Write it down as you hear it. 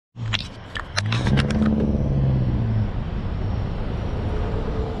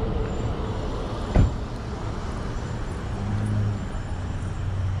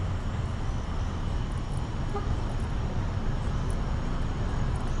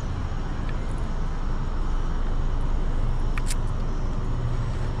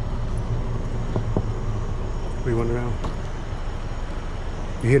one of them?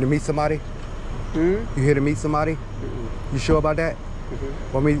 You here to meet somebody? Hmm? You here to meet somebody? You sure about that?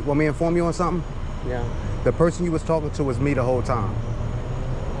 Want me to inform you on something? Yeah. The person you was talking to was me the whole time.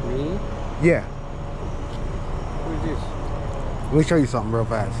 Me? Yeah. Who is this? Let me show you something real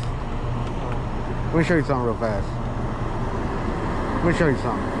fast. Let me show you something real fast. Let me show you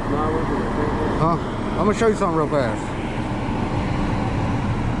something. No, I want to. Huh? I'm gonna show you something real fast.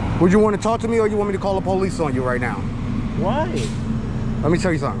 Would you want to talk to me, or you want me to call the police on you right now? Why? Let me show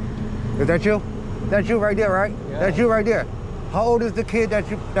you something. Is that you? That's you right there, right? Yeah. That's you right there. How old is the kid that's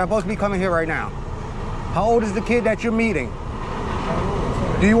supposed to be coming here right now? How old is the kid that you're meeting?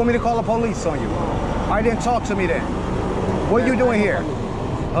 Do you want me to call the police on you? I didn't talk to me then. What are you doing here?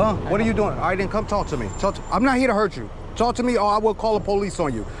 Huh? What are you doing? I didn't come talk to me. I'm not here to hurt you. Talk to me, or I will call the police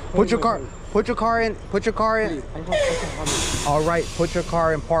on you. Put your car in. Put your car in. Please, All right, put your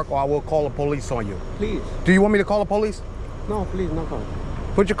car in park, or I will call the police on you. please. Do you want me to call the police? No, please, no call.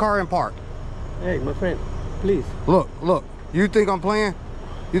 Put your car in park. Hey, my friend, please. Look. You think I'm playing?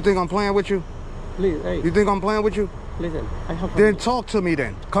 You think I'm playing with you? Please, hey. You think I'm playing with you? Listen, I have. Then talk to me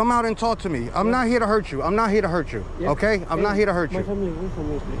then. Come out and talk to me. I'm not here to hurt you. I'm not here to hurt you. Yes. Okay? I'm not here to hurt you. My family, wait for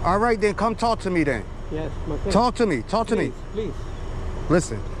me, please. All right, then come talk to me then. Yes, my friend. Talk to me. Talk to me. Please.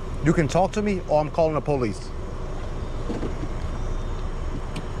 Listen, you can talk to me, or I'm calling the police.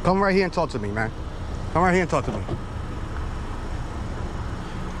 Come right here and talk to me, man. Come right here and talk to me.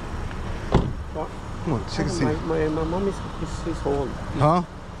 What? Come on, take a seat. My mom is old. Huh?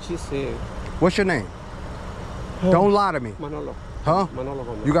 She's What's your name? Don't lie to me. Manolo. Huh? Manolo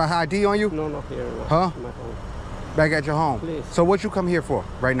Gomez. You got ID on you? No, not here. No. Huh? My home. Back at your home. Please. So what you come here for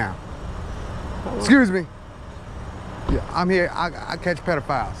right now? Excuse me. Yeah, I'm here. I catch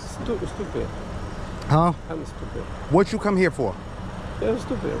pedophiles. Stupid. Huh? I'm stupid. What you come here for? You're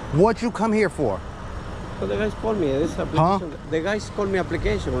stupid. What you come here for? So the guys call me. This application. The guys call me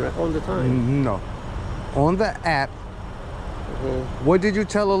application all the time. No. On the app. What did you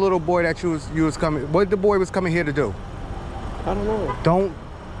tell a little boy that you was coming? What the boy was coming here to do? I don't know.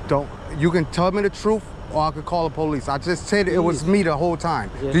 Don't. You can tell me the truth, or I could call the police. I just said it was me the whole time.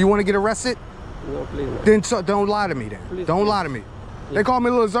 Yes. Do you want to get arrested? No, please. No. Then don't lie to me. Then Please, don't please. lie to me. They call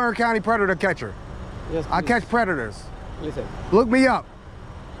me Luzerne County Predator Catcher. Yes, I please. catch predators. Listen. Look me up.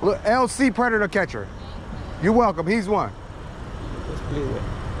 Look, LC Predator Catcher. You're welcome. He's one. Yes, please. Man.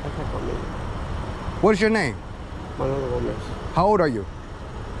 I can't come in. What's your name? Manolo Gomez. How old are you?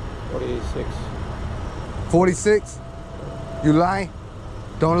 46. 46? You lie?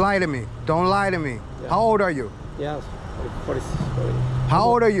 Don't lie to me. Don't lie to me. Yeah. How old are you? Yes. 46. How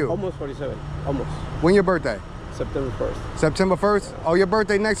old are you? Almost 47. Almost. When your birthday? September 1st. September 1st? Oh, your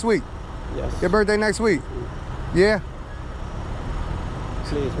birthday next week? Yes. Your birthday next week? Yeah?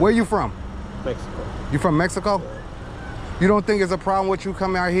 Please. Where you from? Mexico. You from Mexico? Yeah. You don't think it's a problem what you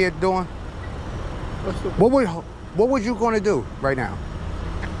come out here doing? What's stupid? What was you going to do right now?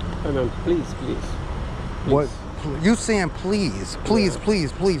 I mean, please. What? You saying please.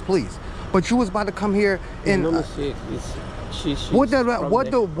 But you was about to come here and No mistake. She's what does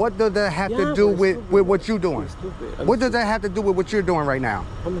that have to do with what you're doing? What does that have to do with what you're doing right now?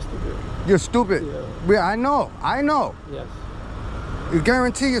 I'm stupid. You're stupid. Yeah. I know. Yes. You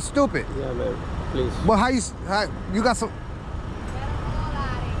guarantee you're stupid. Yeah, man. Please. But how you got some?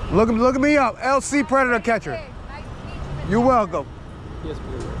 Look at me up, LC Predator Catcher. You're welcome. Yes,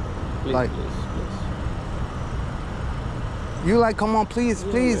 please. Please, Like- please. You like, come on, please.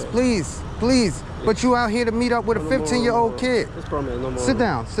 But you out here to meet up with a 15-year-old kid. This problem, no more. Sit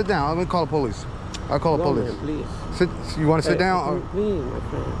down. Let me call the police. I'll call the police. Man, please. You want to sit down? Please, my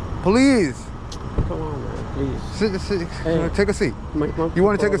friend. Please. Come on, man. Please. Sit. Hey. Take a seat. You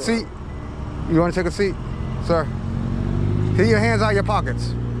want to take a seat? You want to take a seat? Sir, get your hands out of your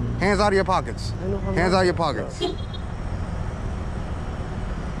pockets. Hands out of your pockets. Hands out of your pockets.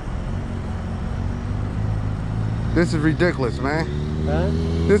 This is ridiculous, man. Huh?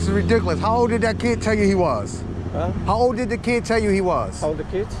 This is ridiculous. How old did that kid tell you he was? Huh? How old did the kid tell you he was? How old the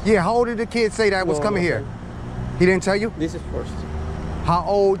kids? Yeah, how old did the kid say that was coming here? He didn't tell you? This is first. How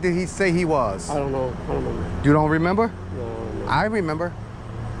old did he say he was? I don't know. I don't remember. You don't remember? No. I remember.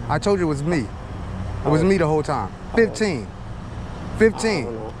 I told you it was me. It was me the whole time. 15. 15. I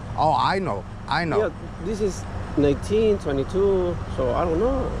don't know. Oh, I know. Yeah, this is 19, 22, so I don't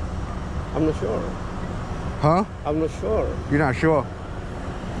know. I'm not sure. Huh? I'm not sure. You're not sure?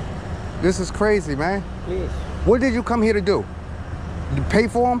 This is crazy, man. Please. What did you come here to do? You pay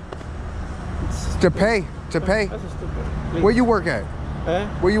for them? To pay? That's stupid. Please. Where you work at? Eh?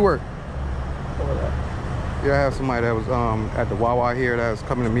 Where you work? Over there. Yeah, I have somebody that was at the Wawa here that was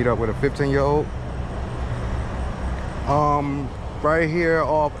coming to meet up with a 15-year-old. Right here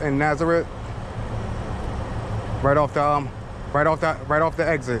off in Nazareth. Right off the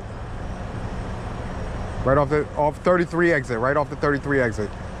exit. Right off 33 exit. Right off the 33 exit.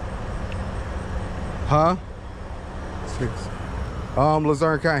 Huh? 6.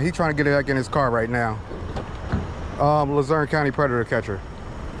 Luzerne County. He trying to get it back in his car right now. Luzerne County predator catcher.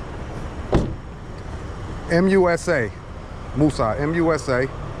 MUSA. Musa. MUSA.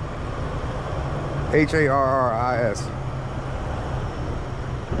 HARRIS.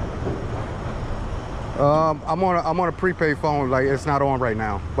 I'm on a prepaid phone, like it's not on right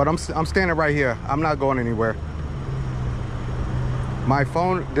now. But I'm standing right here. I'm not going anywhere.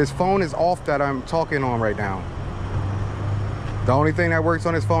 This phone is off that I'm talking on right now. The only thing that works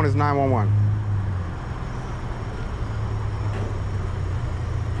on this phone is 911.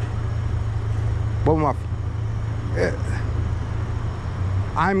 What am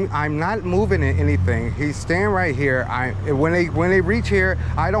I'm not moving in anything. He's staying right here. When they reach here,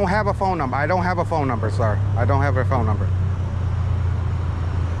 I don't have a phone number. I don't have a phone number, sir. I don't have a phone number.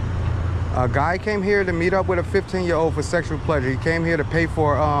 A guy came here to meet up with a 15-year-old for sexual pleasure. He came here to pay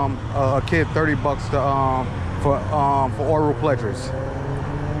for a kid $30 for oral pleasures.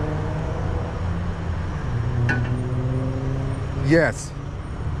 Yes.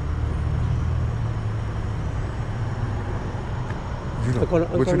 I call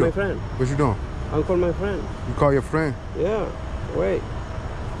my friend. What you doing? I call my friend. You call your friend? Yeah. Wait.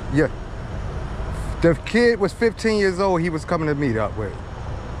 Yeah. The kid was 15 years old. He was coming to meet up with.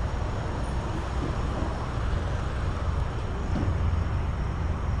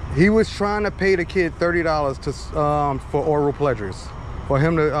 He was trying to pay the kid $30 to for oral pleasures, for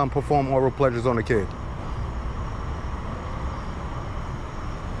him to perform oral pleasures on the kid.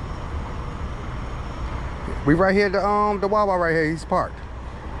 We right here at the Wawa right here. He's parked.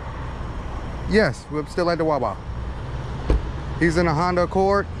 Yes, we're still at the Wawa. He's in a Honda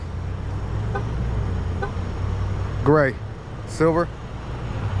Accord. Gray. Silver.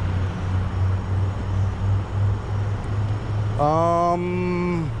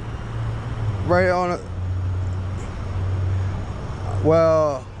 Right on it.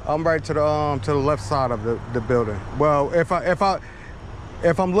 Well, I'm right to the left side of the building. Well, if I'm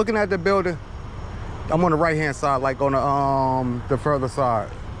looking at the building, I'm on the right hand side, like on the further side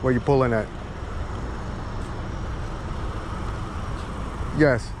where you're pulling at.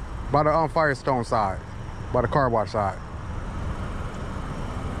 Yes, by the Firestone side, by the car wash side.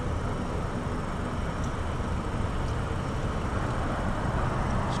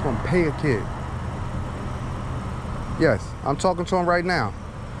 Just gonna pay a kid. Yes, I'm talking to him right now.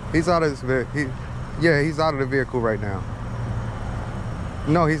 He's out of his vehicle. Yeah, he's out of the vehicle right now.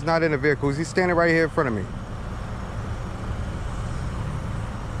 No, he's not in the vehicle. He's standing right here in front of me.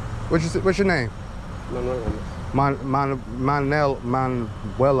 What's your name? Manuelo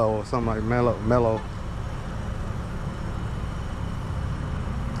or something like Mello.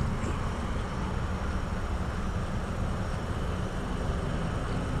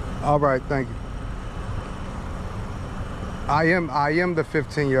 All right, thank you. I am the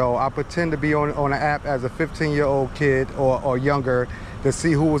 15-year-old. I pretend to be on an app as a 15-year-old kid or younger to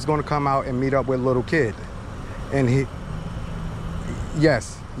see who was going to come out and meet up with a little kid. And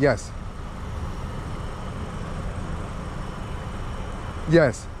yes.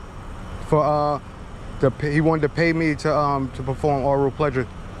 For he wanted to pay me to perform oral pleasure.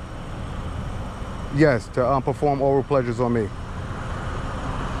 Yes, to perform oral pleasures on me.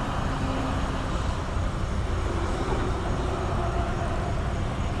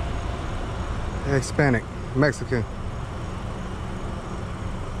 Hispanic, Mexican.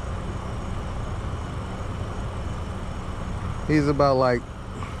 He's about like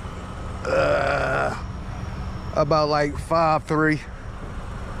 5'3".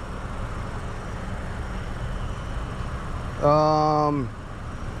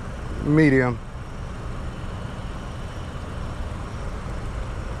 Medium.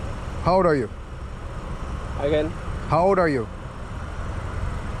 How old are you? Again? How old are you?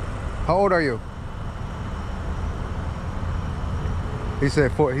 How old are you? He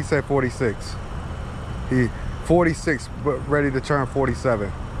said 46. He 46, but ready to turn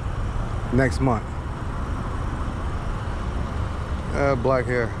 47 next month. Black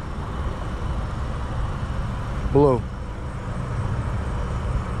hair. Blue.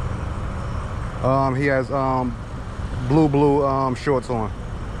 He has blue shorts on.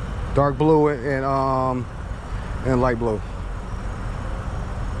 Dark blue and light blue.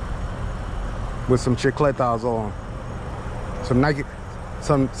 With some chicletas on. Some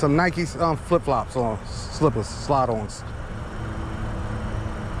Nike flip-flops on, slippers, slide-ons.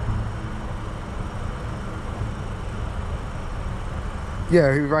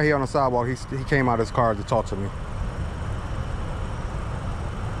 Yeah, he was right here on the sidewalk. He came out of his car to talk to me.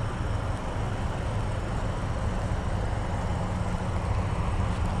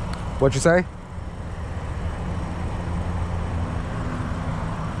 What you say?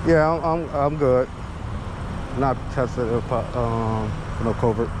 Yeah, I'm good. Not tested for no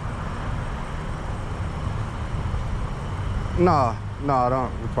covert. Nah, I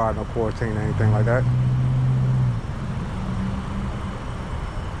don't require no quarantine or anything like that.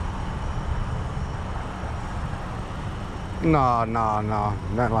 Nah,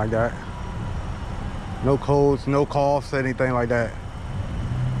 nothing like that. No colds, no coughs, anything like that.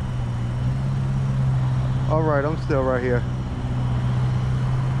 All right, I'm still right here.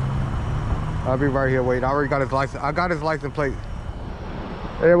 I'll be right here waiting. I already got his license. I got his license plate.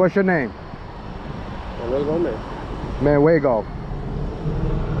 Hey, what's your name? Manuego.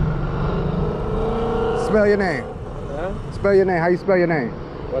 Spell your name. Huh? Spell your name. How you spell your name?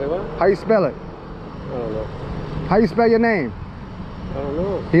 What? How you spell it? I don't know. How you spell your name? I don't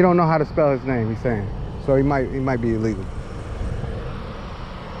know. He don't know how to spell his name, he's saying. So he might be illegal.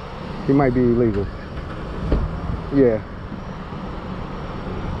 He might be illegal. Yeah.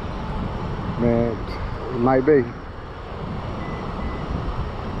 Man, it might be.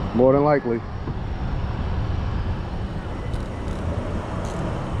 More than likely.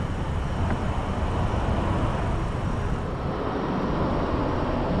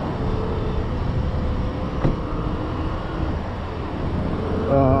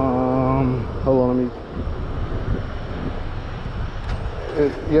 Hold on, let me.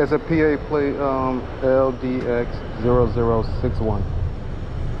 Yeah, it's a PA plate, LDX0061.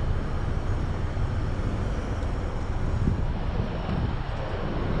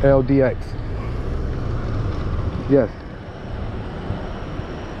 LDX. Yes.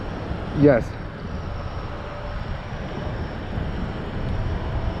 Yes.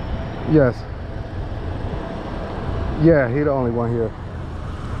 Yes. Yeah, he the only one here.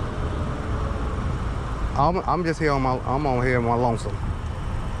 I'm just here on my lonesome.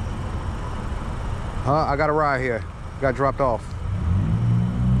 I got a ride here. Got dropped off.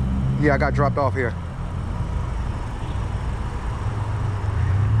 Yeah, I got dropped off here.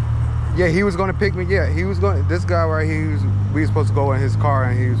 Yeah, he was gonna pick me. Yeah, he was going. This guy right here, we were supposed to go in his car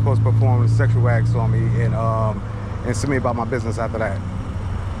and he was supposed to perform sexual acts on me and send me about my business after that.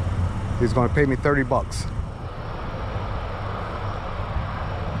 He's gonna pay me $30.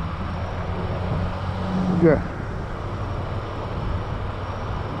 Yeah.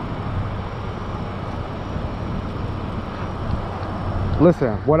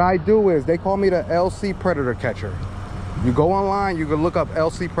 Listen, what I do is they call me the LC Predator Catcher. You go online, you can look up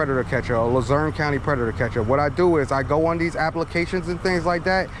LC Predator Catcher or Luzerne County Predator Catcher. What I do is I go on these applications and things like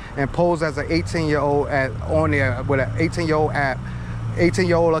that and pose as an 18-year-old on there with an 18-year-old app,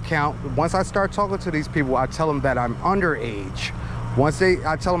 18-year-old account. Once I start talking to these people, I tell them that I'm underage. I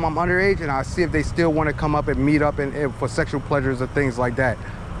tell them I'm underage, and I see if they still want to come up and meet up and for sexual pleasures or things like that.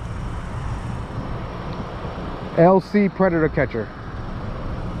 LC Predator Catcher.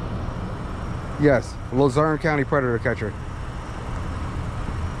 Yes, Luzerne County Predator Catcher.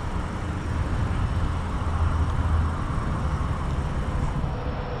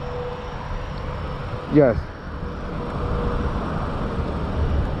 Yes.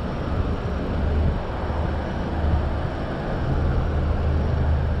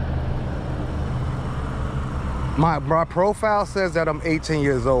 My profile says that I'm 18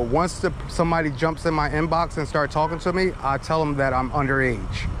 years old. Once somebody jumps in my inbox and start talking to me, I tell them that I'm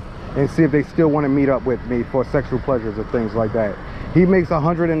underage and see if they still want to meet up with me for sexual pleasures or things like that. He makes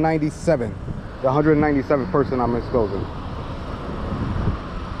 197, the 197th person I'm exposing.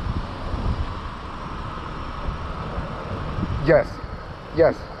 Yes,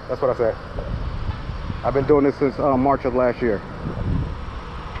 that's what I said. I've been doing this since March of last year.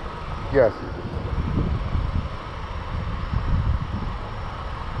 Yes.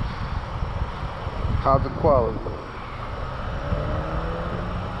 How's the quality?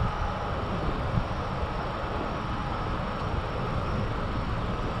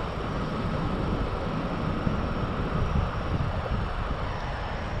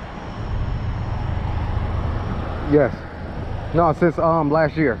 Yes. No, since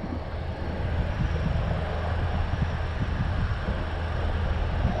last year.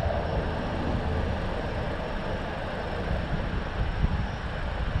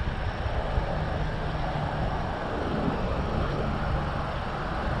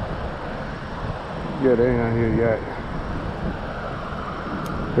 Yeah, they ain't out here yet.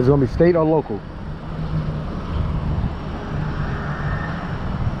 It's gonna be state or local?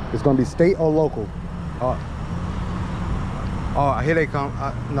 It's gonna be state or local? Oh, here they come.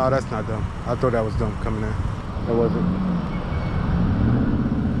 No, that's not them. I thought that was them coming in. That wasn't.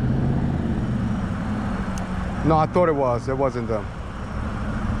 No, I thought it was. It wasn't them.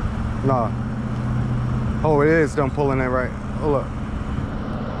 No. Oh, it is them pulling in, right? Oh, look.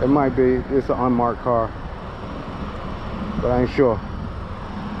 It might be. It's an unmarked car. But I ain't sure.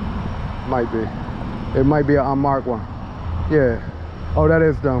 Might be. It might be an unmarked one. Yeah. Oh, that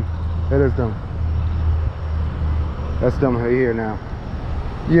is them. That is them. That's them. They're here now.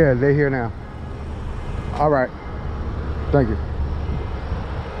 Yeah, they're here now. All right. Thank you.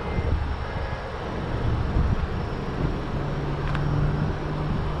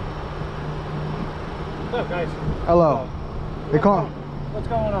 What's up, guys? Hello. They call. What's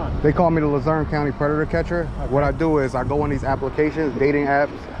going on? They call me the Luzerne County Predator Catcher. Okay. What I do is I go on these applications, dating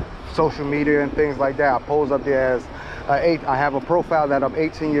apps, social media, and things like that. I pose up there as I have a profile that I'm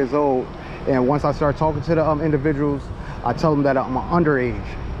 18 years old, and once I start talking to the individuals, I tell them that I'm underage,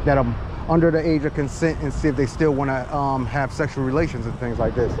 that I'm under the age of consent, and see if they still want to have sexual relations and things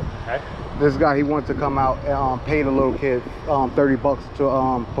like this. Okay. This guy, he wanted to come out and pay the little kid $30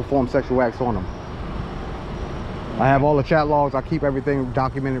 to perform sexual acts on him. I have all the chat logs. I keep everything,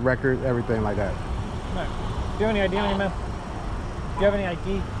 documented record, everything like that. Right. Do you have any ID on you, man? Do you have any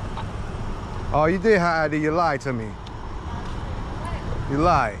ID? Oh, you did have ID. You lied to me. You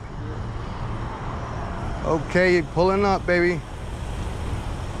lied. Okay, pulling up, baby.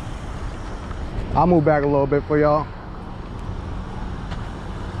 I'll move back a little bit for y'all.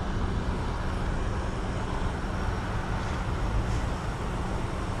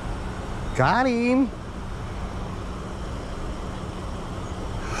 Got him.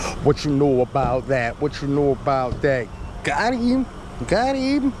 What you know about that? What you know about that? Got him. Got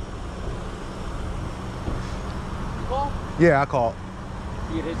him. You call? Yeah, I called.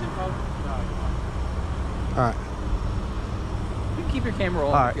 You get his info? No. All right. You can keep your camera on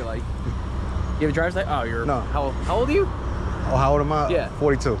All right. if you like. You have a driver's license? Oh, you're... No. How old are you? Oh, how old am I? Yeah.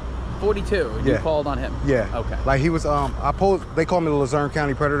 42. 42. And Yeah. you called on him? Yeah. Okay. Like he was, they call me the Luzerne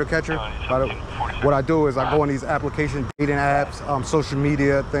County Predator Catcher. What I do is I go on these applications, dating apps, social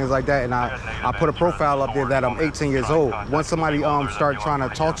media, things like that, and I put a profile up there that I'm 18 years old. Once somebody start trying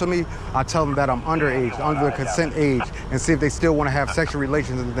to talk to me, I tell them that I'm underage, under the consent age, and see if they still want to have sexual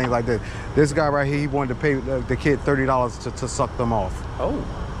relations and things like that. This guy right here, he wanted to pay the kid $30 to suck them off. Oh.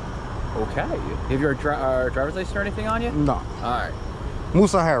 Okay. Have your driver's license or anything on you? No. All right.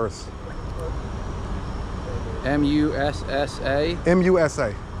 Musa Harris. M-U-S-S-A?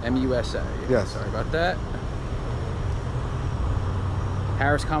 M-U-S-A. M-U-S-A. Yes. Sorry about that.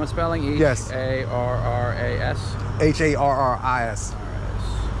 Harris, common spelling? Yes. H-A-R-R-A-S? H-A-R-R-I-S.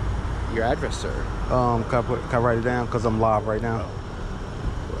 Your address, sir? Can I write it down? Because I'm live right now.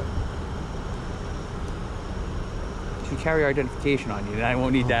 You carry identification on you, then I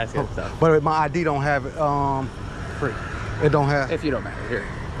won't need to ask that stuff. But my ID don't have it. Free. It don't have. If you don't matter, here.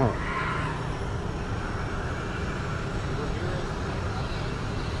 Oh.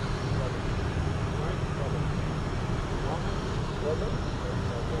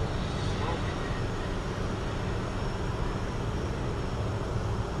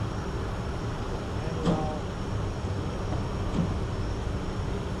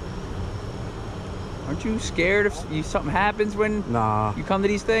 Aren't you scared if something happens when Nah. you come to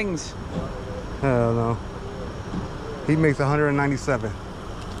these things? Hell no. He makes 197.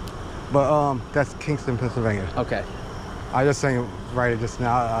 But that's Kingston, Pennsylvania. Okay. I just saying right just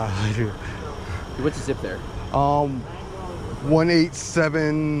now. What's the zip there?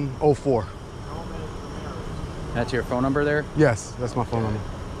 18704. That's your phone number there? Yes, that's my phone number.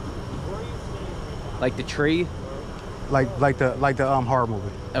 Like the tree? Like the horror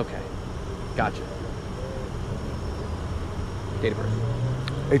movie. Okay. Gotcha. Date of birth?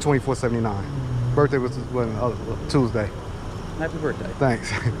 8/24/79. Birthday was Tuesday. Happy birthday.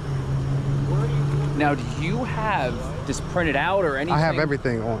 Thanks. Now, do you have this printed out or anything? I have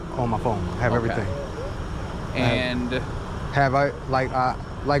everything on my phone. I have everything. And have I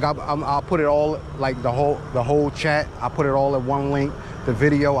I'll put it all, like the whole chat. I put it all in one link. The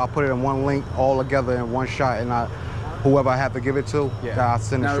video, I put it in one link, all together in one shot, and whoever I have to give it to, I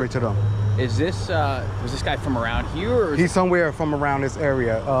send it straight to them. Is this was this guy from around here? Or He's somewhere from around this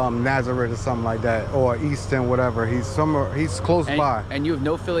area, Nazareth or something like that, or Easton, whatever. He's close by. And you have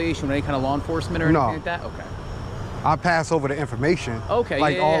no affiliation with any kind of law enforcement or anything like that? Okay. I pass over the information. Okay,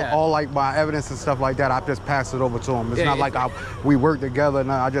 like all like my evidence and stuff like that. I just pass it over to him. It's not like we work together.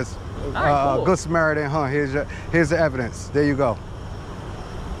 No, I just cool. Good Samaritan. Here's the evidence. There you go.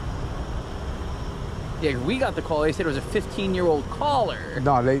 Yeah, we got the call. They said it was a 15-year-old caller.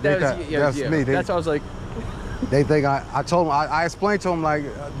 No, that's me. That's why I was like, They think I told him, I explained to him like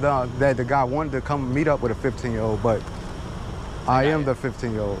that the guy wanted to come meet up with a 15-year-old, but I am the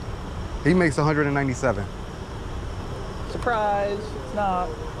 15-year-old. He makes 197. Surprise! It's not.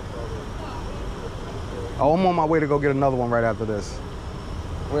 Oh, I'm on my way to go get another one right after this.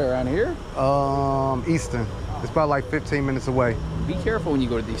 Where, around here? Easton. It's about like 15 minutes away. Be careful when you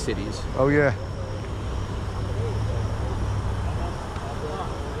go to these cities. Oh yeah.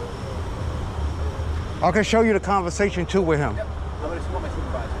 I can show you the conversation too with him. Yep. I'm gonna call my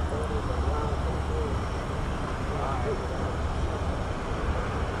supervisor.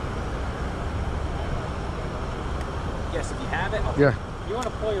 Yes, if you have it. Yeah. You want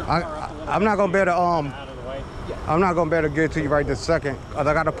to pull your car up a little I'm not gonna be able to out of the way. I'm not gonna be able to get it to you right this second. 'Cause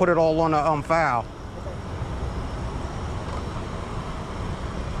I gotta put it all on the file.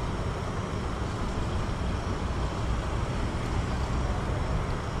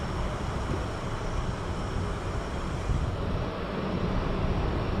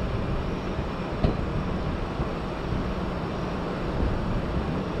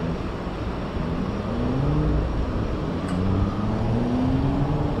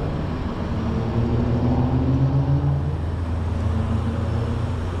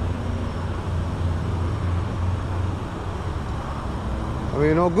 I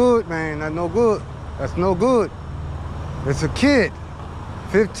mean, no good, man. That's no good. That's no good. It's a kid,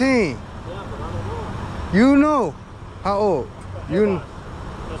 15. Yeah, but I don't know. You know. How old? Okay, You. well,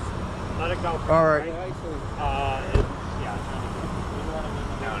 just let it go. All right. Yeah.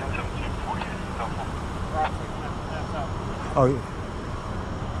 Oh. Yeah.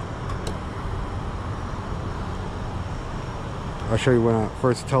 I'll show you when I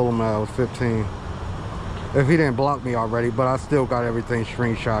first told him that I was 15. If he didn't block me already, but I still got everything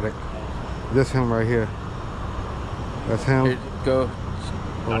screenshotted. This him right here. That's him. Here, go.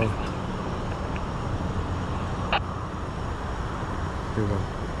 Here we go.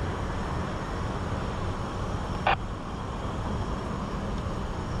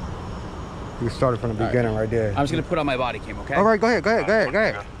 You started from the beginning right there. I'm just gonna put on my body cam, okay? All right, go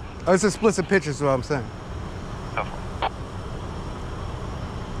ahead. Oh, it's explicit pictures, is what I'm saying.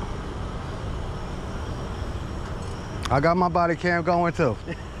 I got my body cam going too.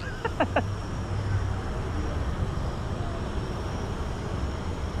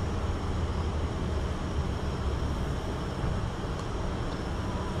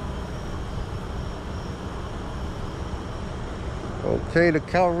 Okay, the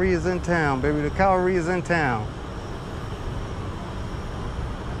cavalry is in town, baby. The cavalry is in town.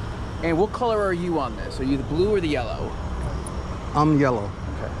 And what color are you on this? Are you the blue or the yellow? I'm yellow.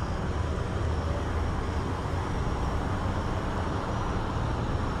 Okay.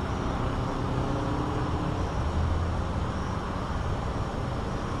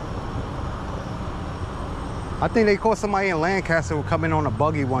 I think they caught somebody in Lancaster who come in on a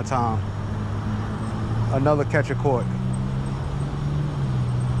buggy one time. Another catcher caught.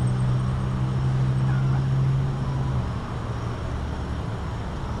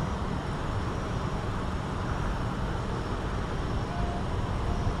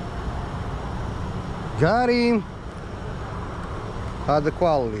 Got him. How's the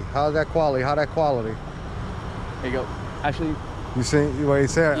quality? How's that quality? How that quality? There you go. Actually, You see what he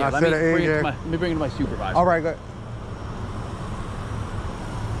said? yeah, I let said me it bring in it to here. let me bring it to my supervisor. All right, good.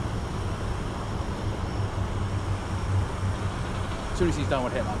 As soon as he's done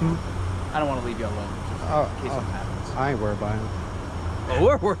with him, I don't want to leave you alone just in case something happens. I ain't worried about him. But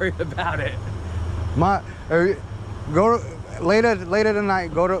we're worried about it. My go to, later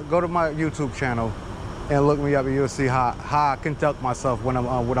tonight. Go to my YouTube channel and look me up, and you'll see how I conduct myself when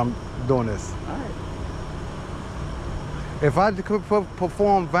I'm doing this. All right. If I could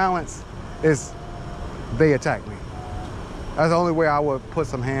perform violence, is they attack me. That's the only way I would put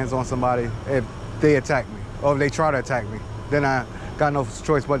some hands on somebody, if they attack me or if they try to attack me. Then I got no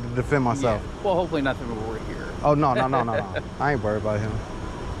choice but to defend myself. Yeah. Well, hopefully nothing when we're here. Oh no. I ain't worried about him.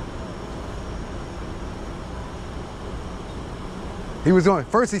 He was going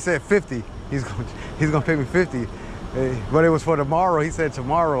first. He said 50. He's gonna pay me 50, but it was for tomorrow. He said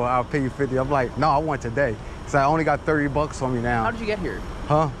tomorrow I'll pay you 50. I'm like, no, I want today. So I only got 30 bucks on me now. How did you get here?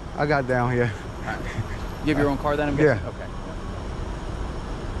 Huh? I got down here. All right. You have your own car then, I'm guessing? Yeah. Okay.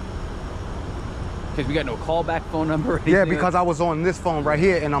 Because we got no callback phone number or anything? Yeah, because I was on this phone right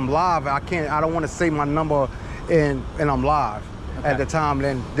here and I'm live. I don't want to say my number and I'm live at the time.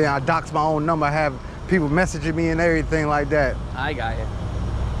 Then I dox my own number, have people messaging me and everything like that. I got you.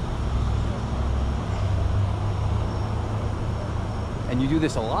 And you do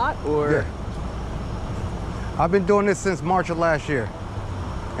this a lot, or? Yeah. I've been doing this since March of last year,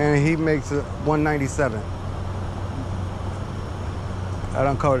 and he makes it 197. I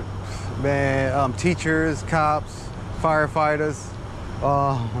done covered, man, teachers, cops, firefighters,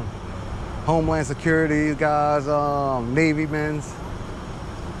 Homeland Security guys, Navy men.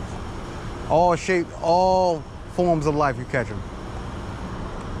 All forms of life, you catch them.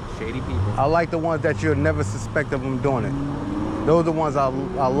 Shady people. I like the ones that you'll never suspect of them doing it. Those are the ones I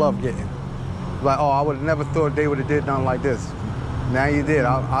love getting. Like, oh, I would have never thought they would have did nothing like this. Now you did.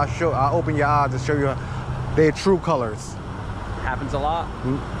 I'll open your eyes to show you their true colors. Happens a lot.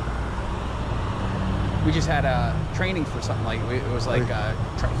 We just had a training for something like, it was like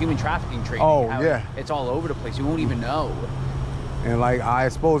human trafficking training. Oh, yeah. It's all over the place. You won't even know. And like, I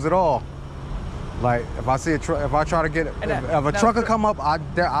expose it all. Like, if I see a truck, if I try to get, if a trucker come up, I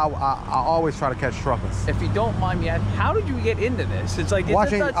always try to catch truckers. If you don't mind me asking, how did you get into this? It's like,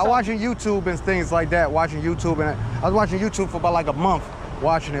 watching YouTube and things like that. Watching YouTube, and I was watching YouTube for about like a month,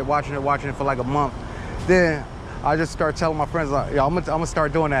 watching it for like a month. Then I just start telling my friends, like, yo, I'm gonna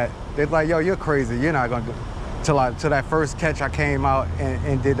start doing that. They're like, yo, you're crazy. You're not gonna do it. Till that first catch, I came out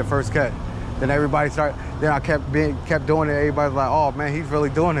and did the first catch. Then everybody started. Then I kept doing it. Everybody's like, oh man, he's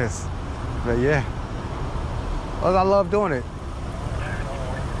really doing this. But yeah, I love doing it.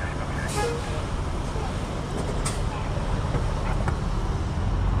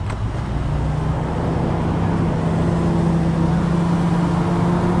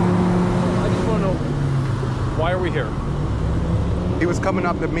 I just want to know, why are we here? He was coming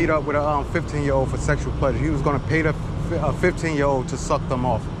up to meet up with a 15-year-old for sexual pleasure. He was going to pay a 15-year-old to suck them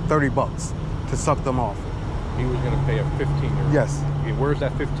off, $30 to suck them off. He was going to pay a 15-year-old? Yes. Okay, where's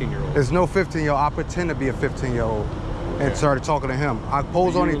that 15-year-old? There's no 15-year-old. I pretend to be a 15-year-old and started talking to him. I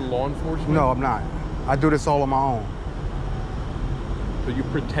pose on Are you in law enforcement? No, I'm not. I do this all on my own. So you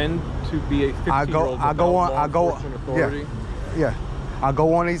pretend to be a 15-year-old authority? Yeah. I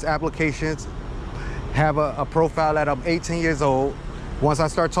go on these applications, have a profile that I'm 18 years old. Once I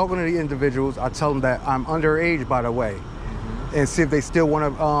start talking to the individuals, I tell them that I'm underage, by the way, and see if they still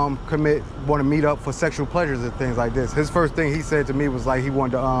want to meet up for sexual pleasures and things like this. His first thing he said to me was like he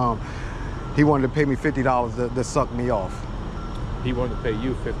wanted to pay me $50 to suck me off. He wanted to pay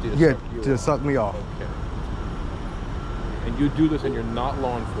you $50 to suck me off. Okay. And you do this and you're not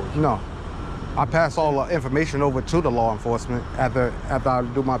law enforcement? No. I pass all the information over to the law enforcement after I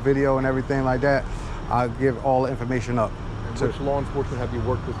do my video and everything like that. I give all the information up. Which law enforcement have you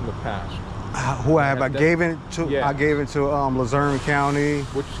worked with in the past? Who I gave it to? Yeah. I gave it to Luzerne County.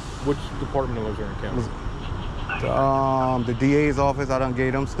 Which department in Luzerne County? The DA's office. I done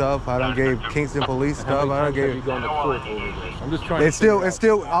gave them stuff. I done gave Kingston Police stuff. I done gave. Have you gone to court over this? I'm just trying. It's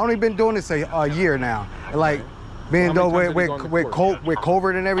still. I only been doing this a year now. Like being though with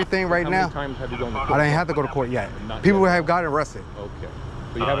COVID and everything right now. How many times have you gone to court? I didn't have to go to court yet. People have gotten arrested. Okay.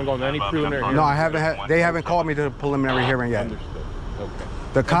 But you haven't gone to any preliminary hearing? No, I haven't. They haven't called me to the preliminary hearing yet. Understood. Okay.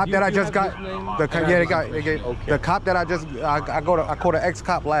 The cop that I just got, the cop that I caught an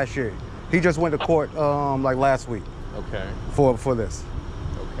ex-cop last year. He just went to court like last week. Okay. For this.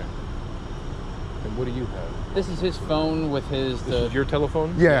 Okay. And what do you have? This is his phone with his. This is your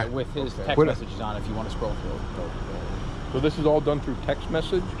telephone? Yeah. With his text messages on if you want to scroll through. Okay. So this is all done through text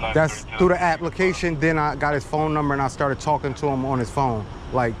message? That's through the application. Then I got his phone number and I started talking to him on his phone,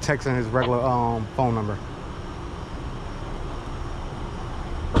 like texting his regular phone number.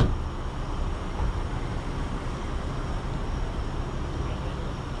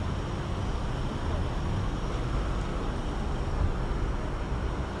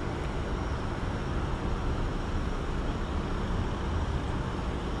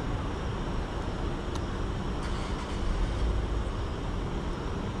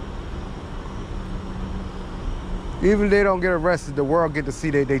 Even if they don't get arrested, the world get to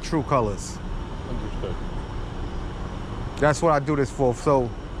see their true colors. Understood. That's what I do this for, so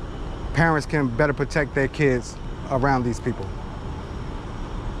parents can better protect their kids around these people.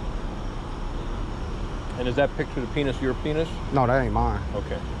 And is that picture of the penis your penis? No, that ain't mine.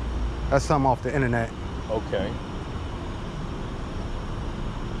 Okay. That's something off the internet. Okay.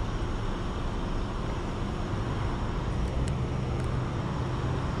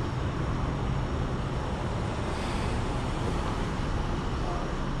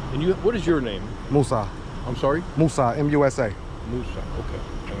 And you, what is your name? Musa. I'm sorry? Musa, M-U-S-A. Musa, okay.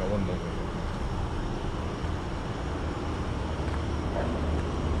 Hang on one moment.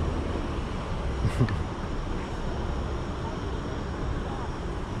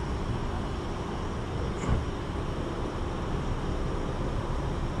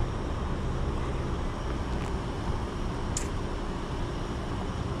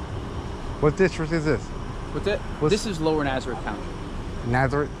 What district is this? What's it? This is Lower Nazareth County.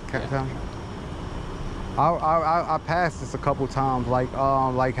 Nazareth County? I passed this a couple times, like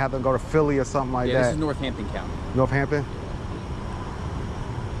have to go to Philly or something like Yeah, that. this is Northampton County. Northampton?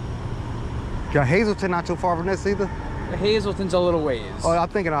 Yeah, Hazleton not too far from this either? Hazleton's a little ways. Oh, I'm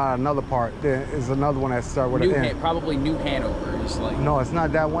thinking of another part. There is another one that starts with an N. Probably New Hanover is like. No, it's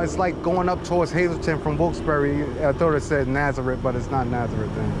not that one. It's like going up towards Hazleton from Wilkes-Barre. I thought it said Nazareth, but it's not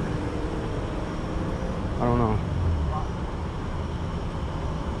Nazareth then. I don't know.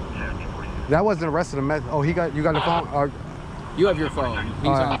 That wasn't the rest of the message. Oh, you got the phone? Or, You have your phone.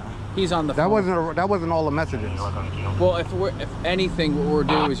 He's on the that phone. That wasn't all the messages. Well, if anything, what we're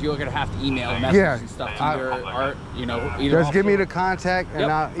doing is you're gonna have to email messages and stuff to either Just give me the contact and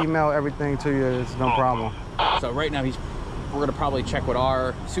I'll email everything to you. It's no problem. So right now we're gonna probably check with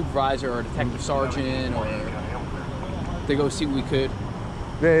our supervisor or detective sergeant or to go see what we could.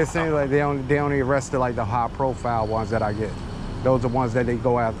 Yeah, it seems like they only arrested like the high profile ones that I get. Those are the ones that they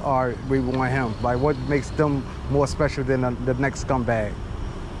go after. All right, we want him. Like, what makes them more special than the next scumbag?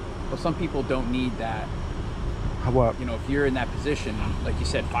 Well, some people don't need that. What? You know, if you're in that position, like you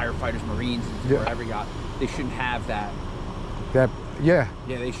said, firefighters, Marines, wherever you got, they shouldn't have that. Yeah.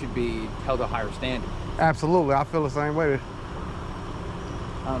 Yeah, they should be held to a higher standard. Absolutely, I feel the same way.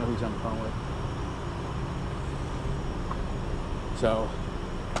 I don't know who's on the phone with. So.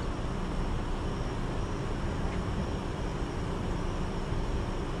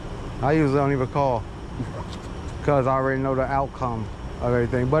 I usually don't even call because I already know the outcome of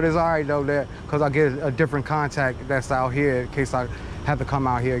everything. But it's all right though, that because I get a different contact that's out here in case I have to come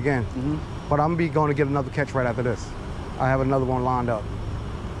out here again. But I'm gonna be going to get another catch right after this. I have another one lined up.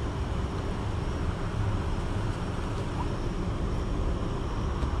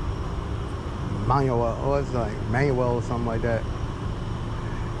 Manuel, oh, it's like Manuel or something like that.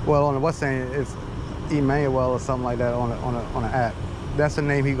 Well, on the what's saying it's Emmanuel or something like that on the app. That's the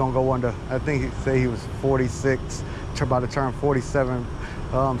name he's gonna go under. I think he said he was 46, about to turn 47,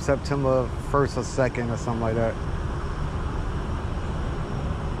 September 1st or 2nd or something like that.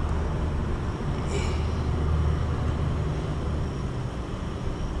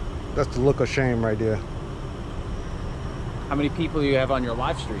 That's the look of shame right there. How many people do you have on your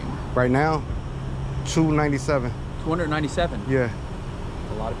live stream? Right now, 297. 297. Yeah.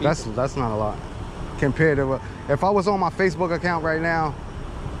 A lot of people. That's not a lot. Compared to if I was on my Facebook account right now,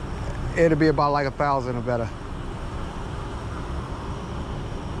 it'd be about like 1,000 or better.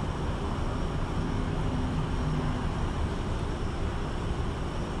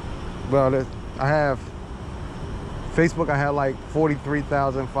 Well, I have Facebook. I have like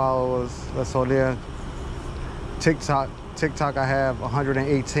 43,000 followers. That's all there. TikTok, I have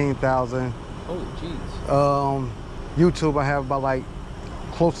 118,000. Oh, jeez. YouTube, I have about like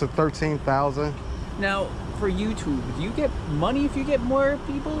close to 13,000. Now, for YouTube, do you get money if you get more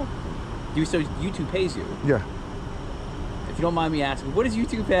people? So YouTube pays you? Yeah. If you don't mind me asking, what does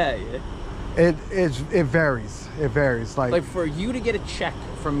YouTube pay? It varies. It varies. Like for you to get a check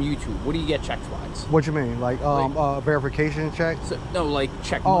from YouTube, what do you get checks wise? What you mean? Like verification check? So, no, like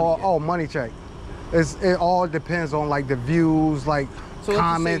check money. Oh, money check. It all depends on like the views, like so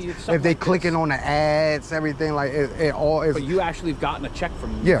comments, if they like clicking on the ads, everything like it all is. But you actually have gotten a check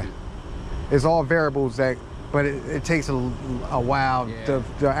from YouTube. Yeah. It's all variables but it takes a while to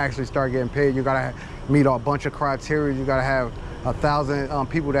actually start getting paid. You gotta meet a bunch of criteria. You gotta have 1,000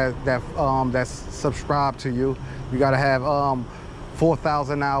 people that's subscribed to you. You gotta have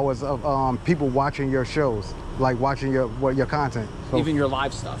 4,000 hours of people watching your shows, like watching your content. So, even your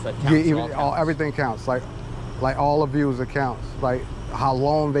live stuff that counts. Yeah, everything counts. Like all the views, it counts. Like how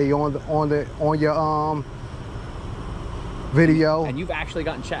long they on your video. And you've actually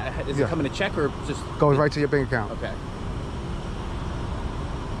gotten check. Is it coming to check or just goes right to your bank account? Okay.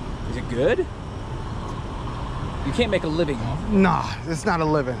 Is it good? You can't make a living off of it. Nah, it's not a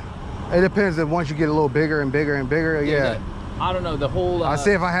living. It depends if once you get a little bigger and bigger and bigger. Yeah. I don't know the whole. I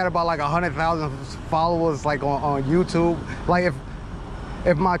say if I had about like 100,000 followers, like on YouTube, like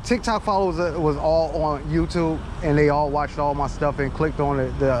if my TikTok followers was all on YouTube and they all watched all my stuff and clicked on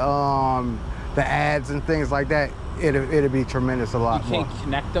the ads and things like that, it'd be tremendous a lot more. You can't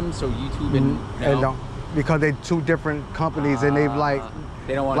connect them, so YouTube and don't, because they're two different companies and they've like.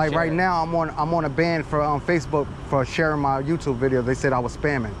 They don't want like to right now, I'm on a ban for Facebook for sharing my YouTube videos. They said I was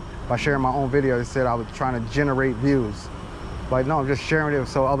spamming by sharing my own video. They said I was trying to generate views. Like no, I'm just sharing it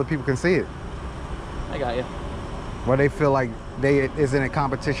so other people can see it. I got you. Where they feel like they is in a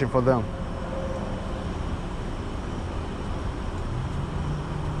competition for them.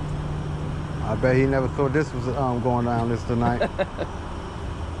 I bet he never thought this was going down this tonight.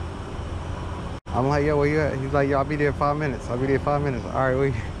 I'm like, yo, where you at? He's like, yo, I'll be there in 5 minutes. I'll be there in 5 minutes. All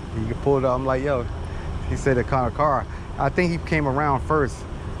right, you can pull it up. I'm like, yo, He said the car. I think he came around first,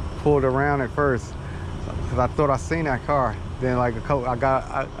 pulled around at first, because I thought I seen that car. Then like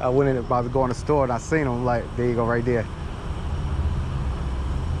I went in about to go in the store and I seen him. Like, there you go, right there.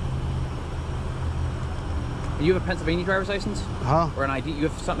 You have a Pennsylvania driver's license? Huh? Or an ID? You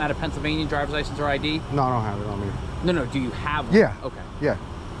have something out of Pennsylvania driver's license or ID? No, I don't have it on me. No, do you have one? Yeah. Okay. Yeah.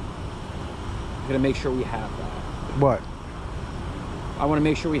 I'm gonna make sure we have that. What? I want to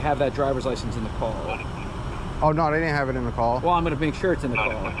make sure we have that driver's license in the call. Oh no, they didn't have it in the call. Well, I'm gonna make sure it's in the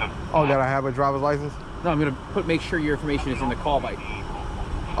call. Oh, that I have a driver's license? No, I'm gonna make sure your information is in the call by.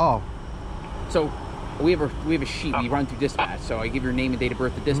 Oh. So we have a sheet we run through dispatch. So I give your name and date of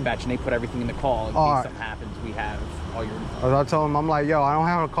birth to dispatch, and they put everything in the call. In case something happens, we have all your info. I told him, I'm like, yo, I don't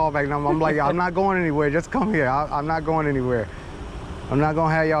have a callback number. I'm like, I'm not going anywhere. Just come here. I'm not going anywhere. I'm not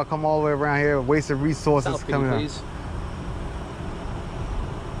gonna have y'all come all the way around here, wasting resources South, coming please. up.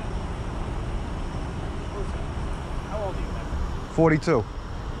 42.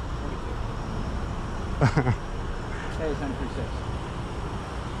 Hey, it's 936.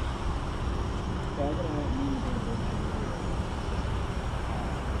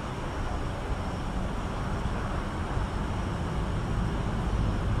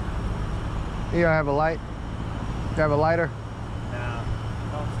 You have a light? You have a lighter? No,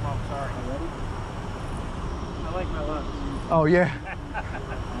 don't smoke, sorry. Ready? I like my lunch. Oh, yeah.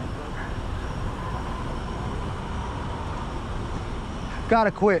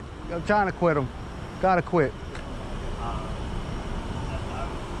 Gotta quit. I'm trying to quit them. Gotta quit.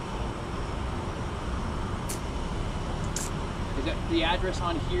 Is that the address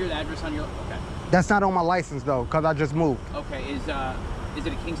on here? The address on your? Okay. That's not on my license though, cause I just moved. Okay. Is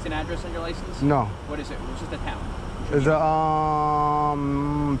it a Kingston address on your license? No. What is it? It's just a town. There's a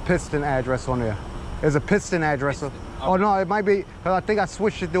Piston address on there. There's a Piston address. Piston. Oh no, it might be. Cause I think I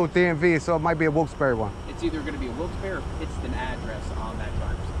switched it to a DMV, so it might be a Wilkes-Barre one. It's either going to be a Wilkes-Barre or Pittston address on that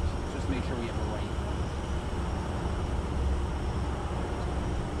driver's license. Just make sure we have the right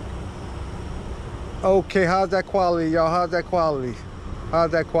one. Okay, how's that quality, y'all? How's that quality?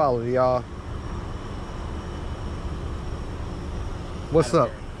 How's that quality, y'all? What's up?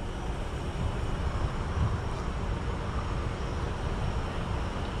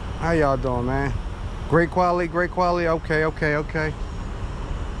 How y'all doing, man? Great quality, great quality. Okay. Let me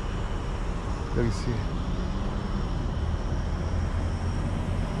see.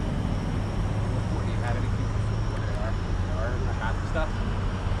 What do you have anything? What are traffic stuff?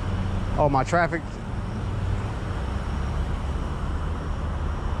 Oh, my traffic.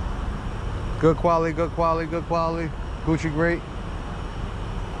 Good quality. Gucci great.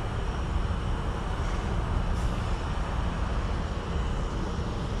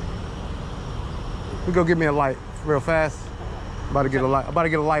 We go get me a light real fast. About to get a light. About to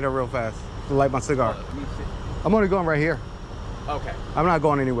get a lighter real fast to light my cigar. I'm only going right here. Okay. I'm not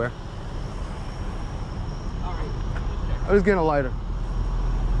going anywhere. All right. I'm just getting a lighter.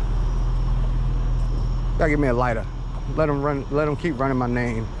 Gotta get me a lighter. Let them keep running my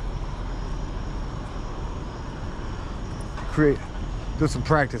name. Do some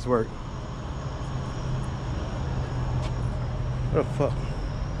practice work. What the fuck?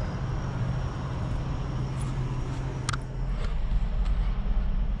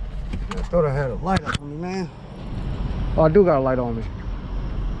 I thought I had a light on me, man. Oh, I do got a light on me.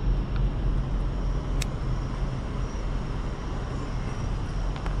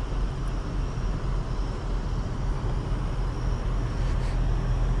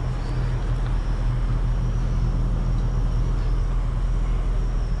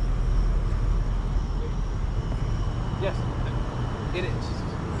 Yes, it is.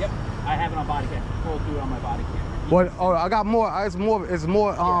 Yep, I have it on body cam. We'll do it on my body cam. What? Oh, I got more. It's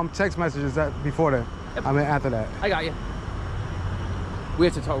more text messages that before that. Yep. I mean after that. I got you. We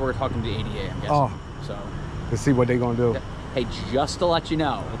have to talk. We're talking to the ADA, I'm guessing. Oh. So. To see what they gonna do. Yep. Hey, just to let you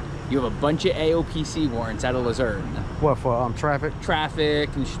know, you have a bunch of AOPC warrants out of Luzerne. What for? Traffic? Traffic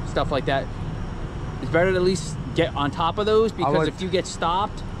and stuff like that. It's better to at least get on top of those because if you get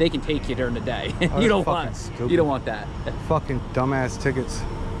stopped, they can take you during the day. You don't want that. Fucking dumbass tickets.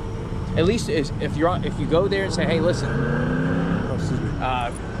 At least if you go there and say, hey, listen, Oh, excuse me.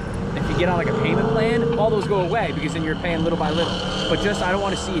 if you get on like a payment plan, all those go away because then you're paying little by little. But just I don't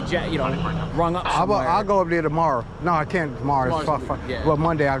want to see you rung up somewhere. I'll go up there tomorrow. No, I can't tomorrow. Well,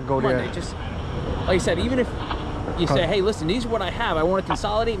 Monday I can go there. Just like I said, even if you say, hey, listen, these are what I have. I want to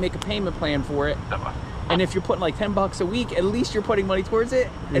consolidate, make a payment plan for it. And if you're putting like $10 a week, at least you're putting money towards it.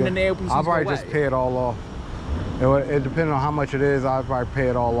 And then the AOPC's I'll probably just pay it all off. It depending on how much it is, I'll probably pay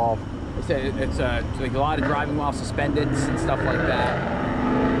it all off. It's like a lot of driving while suspended and stuff like that.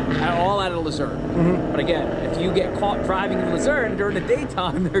 all out of Luzerne. But again, if you get caught driving in Luzerne during the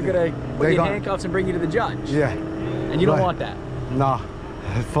daytime, they're gonna put you in handcuffs and bring you to the judge. Yeah. And you don't want that. Nah,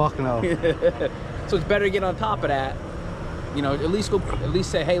 fuck no. So it's better to get on top of that. You know, at least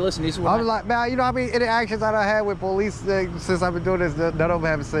say, hey, listen, these are what I'm like, man, you know how many interactions that I had with police since I've been doing this? None of them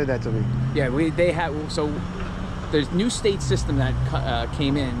haven't said that to me. Yeah, they have. So there's new state system that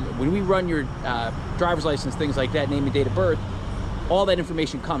came in. When we run your driver's license, things like that, name and date of birth, all that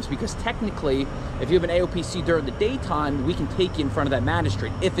information comes, because technically, if you have an AOPC during the daytime, we can take you in front of that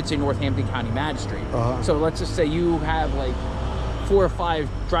magistrate if it's a Northampton County magistrate. So let's just say you have like 4 or 5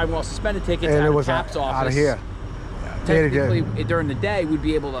 driving while suspended tickets and out it was of CAP's office. Out of here. Technically, during the day, we'd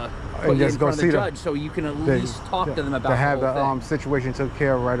be able to put you in front of the judge, so you can at least talk to them about to have the whole the situation took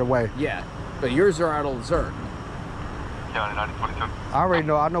care of right away. Yeah, but yours are out of Luzerne. Yeah, 9022. I already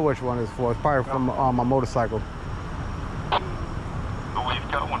know. I know which one it's for. It's probably from my motorcycle. We've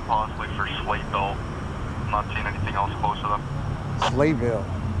got one possibly for Slateville. I'm not seeing anything else close to them. Slateville.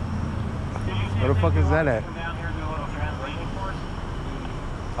 Where the fuck is that at?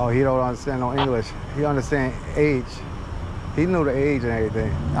 Oh, he don't understand no English. He understand age. He knew the age and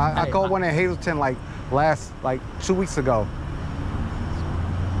everything. I called one in Hazleton like 2 weeks ago.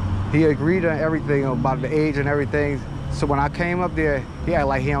 He agreed on everything about the age and everything. So when I came up there, he acted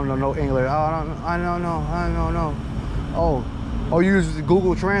like he don't know no English. Oh, I don't know. Oh, you use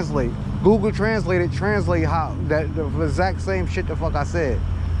Google Translate. Google translate how the exact same shit the fuck I said.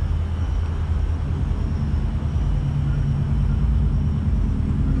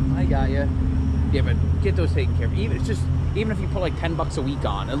 I got you. Yeah, but get those taken care of. Even if you put like $10 a week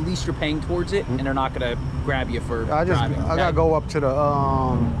on, at least you're paying towards it, and they're not gonna grab you for driving. I gotta go up to the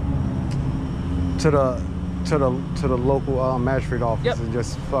local magistrate office and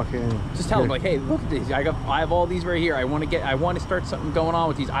just fucking tell them like, hey, look at these. I have all these right here. I want to start something going on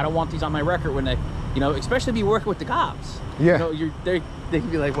with these. I don't want these on my record when they, especially if you work with the cops. Yeah. They can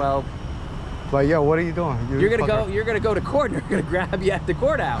be like, well. Like, yo, what are you doing? You're gonna go to court. And they're gonna grab you at the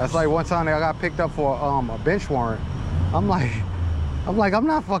courthouse. That's like one time I got picked up for a bench warrant. I'm like, I'm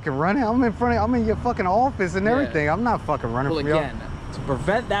not fucking running. I'm in your fucking office and everything. I'm not fucking running from again, to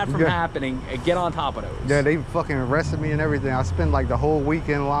prevent that from happening, get on top of those. Yeah, they fucking arrested me and everything. I spent like the whole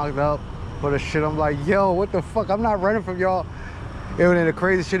weekend locked up for the shit. I'm like, yo, what the fuck? I'm not running from y'all. And the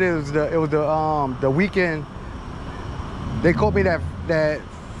crazy shit is the weekend. They caught me that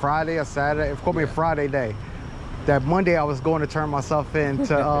Friday or Saturday. It caught me a Friday day. That Monday I was going to turn myself in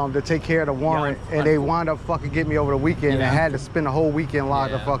to take care of the warrant, and they wound up fucking getting me over the weekend and had to spend the whole weekend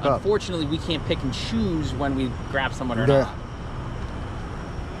locked the fuck up. Unfortunately, we can't pick and choose when we grab someone or not.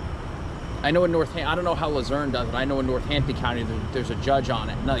 I know in I don't know how Luzerne does it. I know in Northampton County there's a judge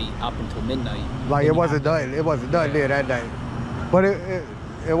on at night up until midnight. Like it wasn't done there that day, but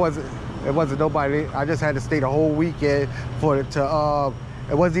it wasn't nobody. I just had to stay the whole weekend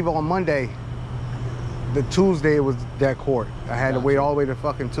it wasn't even on Monday. The Tuesday was that court. I had to wait all the way to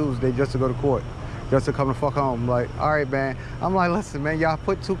fucking Tuesday just to go to court, just to come the fuck home. Like, all right, man. I'm like, listen, man, y'all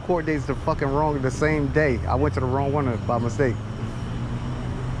put 2 court dates the fucking wrong the same day. I went to the wrong one by mistake.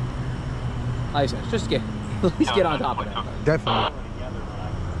 I said, just at least get on top of that. Definitely.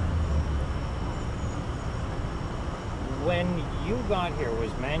 When you got here,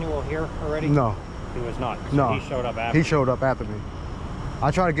 was Manuel here already? No. He was not. So no. He showed up after. He showed up after me. I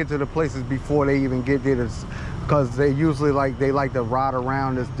try to get to the places before they even get there, because they usually like to ride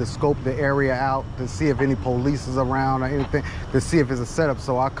around to scope the area out to see if any police is around or anything, to see if it's a setup.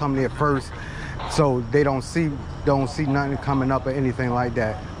 So I come there first, so they don't see nothing coming up or anything like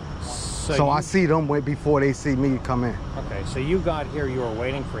that. So I see them before they see me come in. Okay, so you got here, you were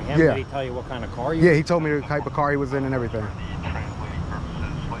waiting for him. Yeah. Did he tell you what kind of car you? Yeah, he told me the type of car he was in and everything.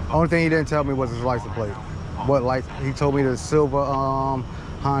 Only thing he didn't tell me was his license plate. He told me the silver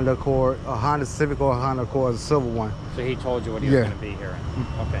Honda Accord, a Honda Civic or a Honda Accord, the silver one. So he told you what he was going to be here in.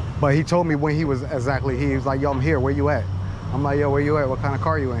 Okay. But he told me when he was like, yo, I'm here, where you at? I'm like, yo, where you at? What kind of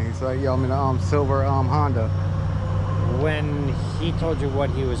car you in? He's like, yo, I'm in a silver Honda. When he told you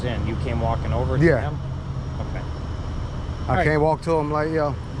what he was in, you came walking over to him? Okay. I can't walk to him like,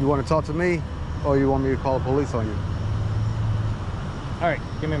 yo, you want to talk to me or you want me to call the police on you? All right,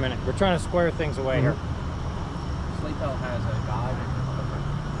 give me a minute. We're trying to square things away here. Slateville has a guide.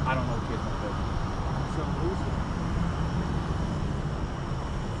 I don't know what kids want to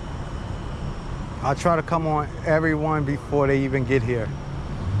do. I try to come on everyone before they even get here.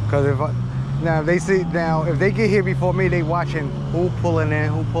 Because if they get here before me, they watching who pulling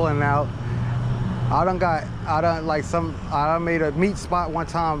in, who pulling out. I done made a meat spot one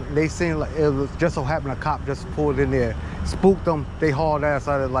time. They seen like it was just so happened a cop just pulled in there, spooked them. They hauled ass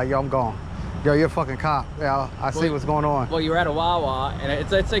out of it like, yo, I'm gone. Yo, you're a fucking cop. Yeah, I see what's going on. Well, you're at a Wawa, and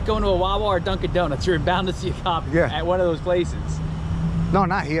it's like going to a Wawa or Dunkin' Donuts. You're bound to see a cop at one of those places. No,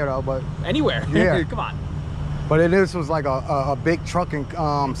 not here though, but anywhere. Yeah. Come on. But this was like a big trucking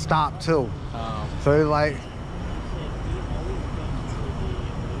stop too. Oh. So it's like.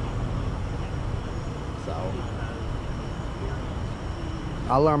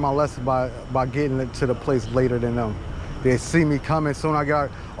 I learned my lesson by getting to the place later than them. They see me coming soon. I got,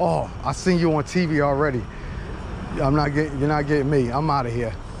 oh, I seen you on TV already. You're not getting me. I'm out of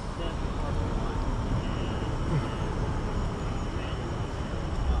here.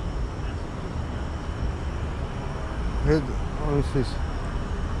 Let me see.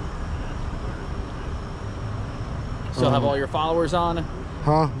 Still have all your followers on?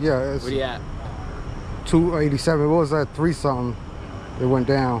 Huh? Yeah. Where you at? 287. What was that? 3 something. It went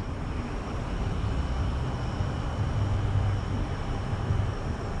down.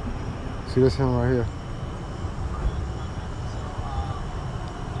 See this him right here?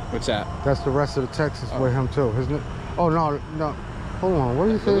 What's that? That's the rest of the Texas with him too, isn't it? Oh no. Hold on. What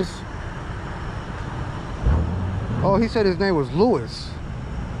did he say? Lewis? Oh, he said his name was Lewis.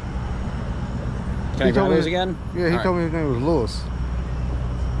 Can I grab those again? Yeah, he told me his name was Lewis.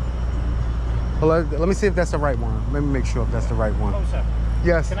 Well, let me see if that's the right one. Let me make sure if that's the right one. Oh, sir.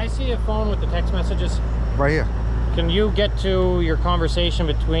 Yes. Can I see your phone with the text messages? Right here. Can you get to your conversation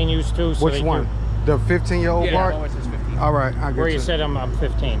between you two? So Which one? The 15-year-old part? Yeah, 15. All right, I get Where you you. said I'm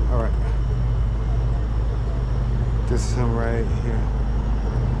 15. All right. This is him right here.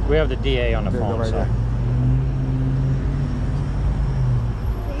 We have the DA on the There you go, phone, right so. there.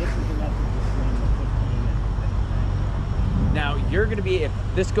 Now you're going to be, if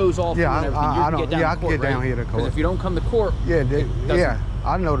this goes all through and everything, you can get down to court, I can get down right? here to court. Because if you don't come to court, yeah,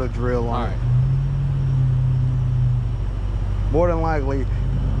 I know the drill on it. More than likely,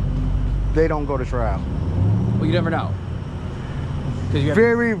 they don't go to trial. Well, you never know.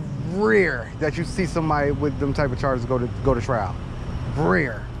 Very rare that you see somebody with them type of charges go to trial.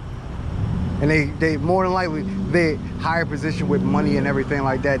 Rare. And they more than likely, they higher position with money and everything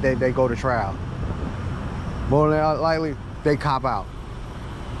like that, they go to trial. More than likely, they cop out.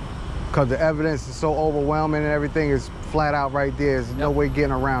 Because the evidence is so overwhelming and everything is flat out right there. There's no way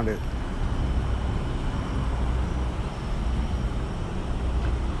getting around it.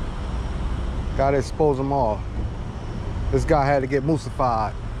 Gotta expose them all. This guy had to get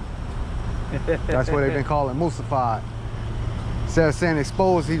Musafied. That's what they've been calling Musafied. Instead of saying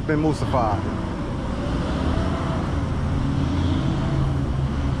exposed, he's been Musafied.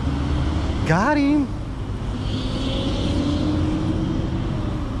 Got him.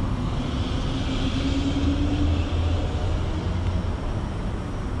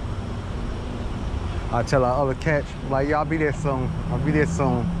 I tell our other catch, like, y'all be there soon. I'll be there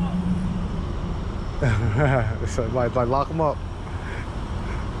soon. So like lock them up.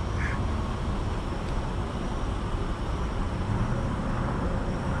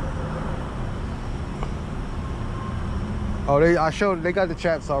 Oh, they got the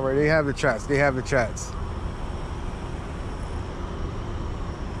chats already. They have the chats. They have the chats.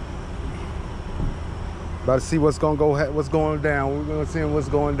 About to see what's going down. We're going to see what's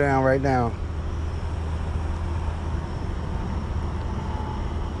going down right now.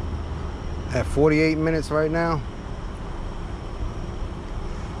 At 48 minutes right now.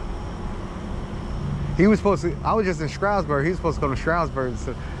 He was supposed to, I was just in Stroudsburg. He was supposed to go to Stroudsburg.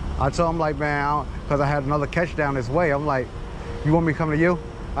 So I told him, like, man, because I had another catch down this way. I'm like, you want me to come to you?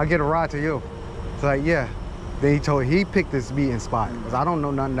 I'll get a ride to you. It's like, yeah. Then he picked this meeting spot because I don't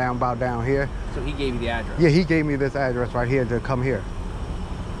know nothing about down here. So he gave you the address? Yeah, he gave me this address right here to come here.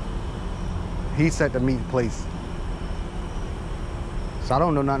 He set the meeting place. So I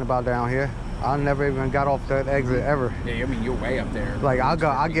don't know nothing about down here. I never even got off that exit ever. Yeah, I mean, you're way up there. Like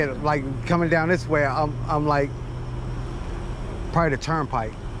I get like coming down this way. I'm like probably the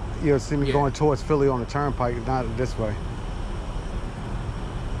turnpike. You'll see me going towards Philly on the turnpike, not this way.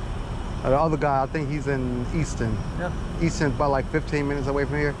 The other guy, I think he's in Easton. Yeah. Easton, about like 15 minutes away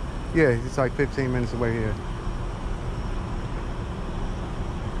from here. Yeah, he's like 15 minutes away here.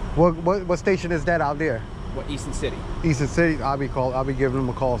 What station is that out there? What, Easton City? Easton City. I'll be giving him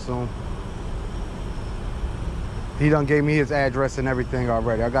a call soon. He done gave me his address and everything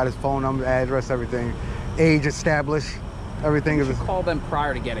already. I got his phone number, address, everything. Age established. Everything You is. should call them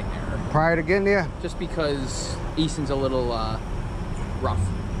prior to getting there. Prior to getting there? Just because Easton's a little rough.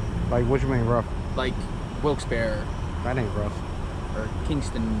 Like, what you mean rough? Like Wilkes-Barre. That ain't rough. Or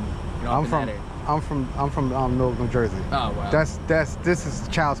Kingston. You know, I'm up in from that area. I'm from Newark, New Jersey. Oh wow. This is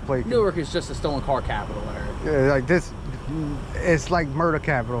child's play. Newark is just a stolen car capital. Yeah, like this, it's like murder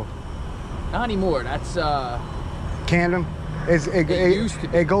capital. Not anymore. That's Camden. It used to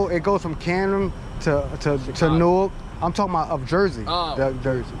be. It goes from Camden to Newark. I'm talking about of Jersey. Oh.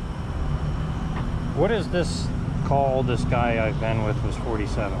 Jersey. What is this called? This guy I've been with was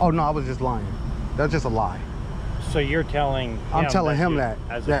 47. Oh no, I was just lying. That's just a lie. So you're telling him I'm telling him you, that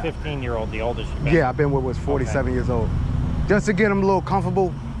as a 15-year-old, the oldest you've been? Yeah, I've been with was 47 years old. Just to get him a little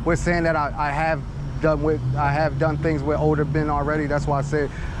comfortable with saying that I have done things with older men already. That's why I said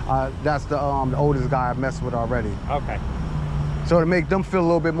that's the oldest guy I've messed with already. Okay. So to make them feel a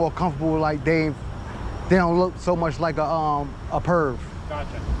little bit more comfortable, like they don't look so much like a perv.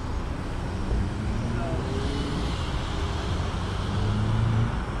 Gotcha.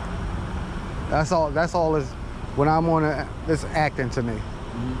 That's all is when I'm on it's acting to me.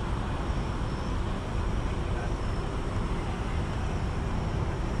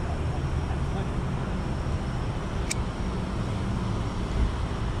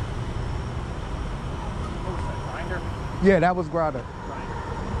 Yeah, that was Grotto.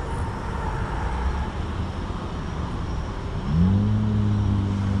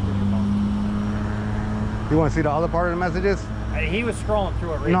 You want to see the other part of the messages? He was scrolling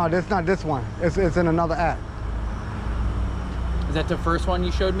through it. No, that's not this one. It's in another app. Is that the first one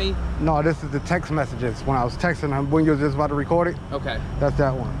you showed me? No, this is the text messages. When I was texting him when you were just about to record it. Okay. That's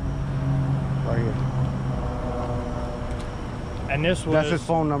that one. Right here. And this was... That's his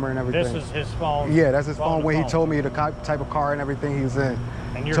phone number and everything. This is his phone? Yeah, that's his phone when he told me the type of car and everything he was in.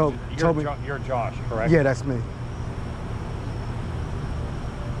 And you're Josh, correct? Yeah, that's me.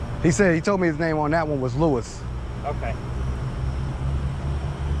 He told me his name on that one was Lewis. Okay.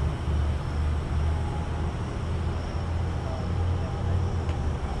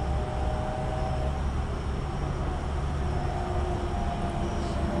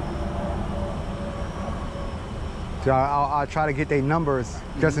 So I'll try to get their numbers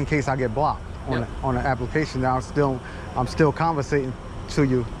just in case I get blocked on the application. Now I'm still conversating to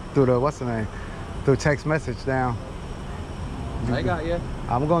you through the through text message now. I got you.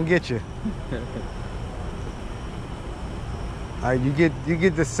 I'm gonna get you. You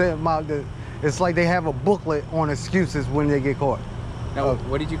get the same amount. It's like they have a booklet on excuses when they get caught. Now,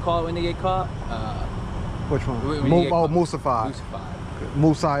 what did you call it when they get caught? Which one? Musafied.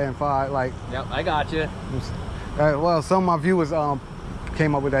 Musa and Five. Like. Yep, I got you. Well, some of my viewers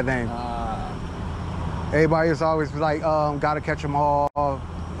came up with that name. Everybody is always like, gotta catch them all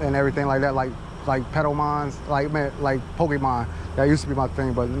and everything like that, like Pedalmons, like Pokemon. That used to be my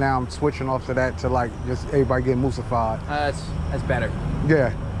thing, but now I'm switching off to that to like just everybody getting Musafied. That's better.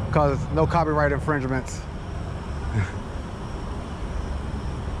 Yeah, cause no copyright infringements.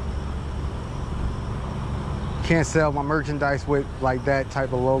 Can't sell my merchandise with like that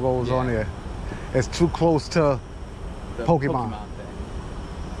type of logos on there. It's too close to The Pokemon thing.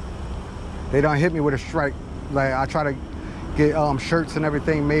 They don't hit me with a strike. Like I try to get shirts and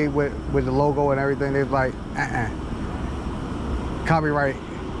everything made with the logo and everything. They're like, copyright.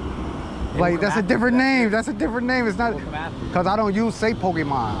 Like that's a different name. That's a different name. It's not because I don't say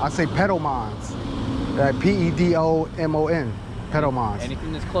Pokemon. I say Pedalmons. Pedomon. Pedalmons.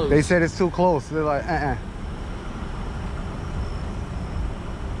 Anything that's close. They said it's too close. They're like,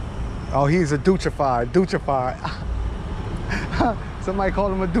 Oh, he's a douchified. Somebody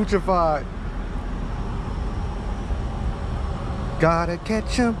called him a douchified. Gotta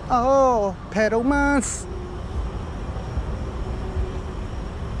catch him. Oh, Pedalmons.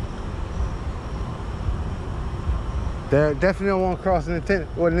 They definitely don't want to cross Nintendo.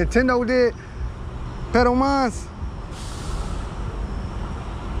 What Nintendo did, Pedalmons.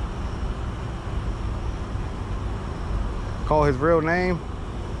 Call his real name.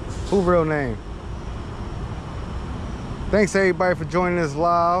 Who real name? Thanks everybody for joining us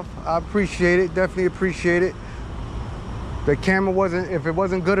live. I appreciate it, definitely appreciate it. The camera if it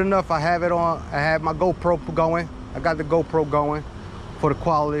wasn't good enough, I have my GoPro going. I got the GoPro going for the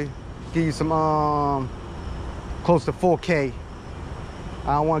quality. Give you some close to 4K.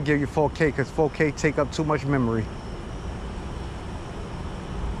 I don't want to give you 4K because 4K take up too much memory.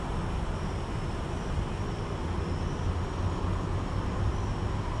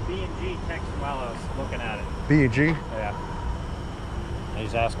 B&G texted while I was looking at it. B&G? Yeah.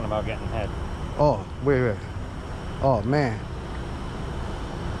 He's asking about getting head. Oh, wait. Oh, man.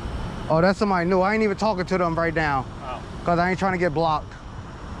 Oh, that's somebody new. I ain't even talking to them right now. Oh. Because I ain't trying to get blocked.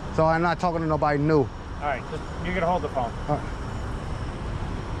 So I'm not talking to nobody new. All right, you can hold the phone.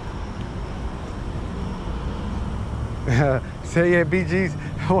 Say, yeah, BG's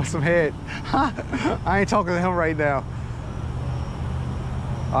want some head. I ain't talking to him right now.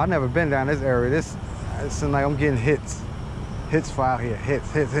 I've never been down this area. This seems like I'm getting hits. Hits for out here,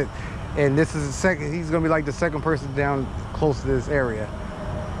 hits. And this is the second, he's gonna be like the second person down close to this area.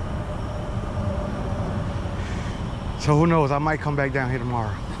 So who knows, I might come back down here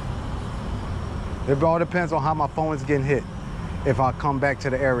tomorrow. It all depends on how my phone is getting hit, if I come back to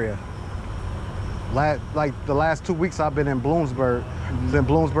the area. Like the last 2 weeks I've been in Bloomsburg. I was in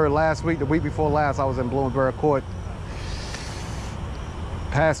Bloomsburg last week, the week before last I was in Bloomsburg Court.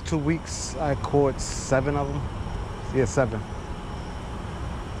 Past 2 weeks I caught 7 of them. Yeah, 7.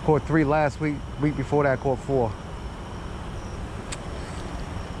 Caught 3 last week. Week before that, caught 4.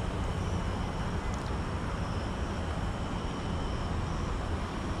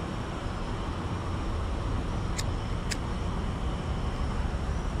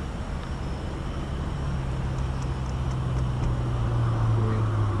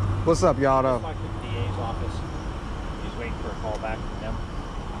 What's up, y'all? Talk to the DA's office. He's waiting for a call back from them.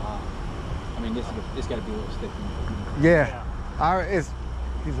 I mean, this got to be a little sticky. Yeah.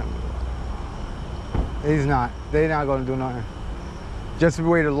 He's not. They're not going to do nothing. Just the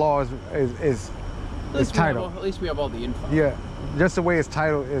way the law is titled. At least we have all the info. Yeah. Just the way it's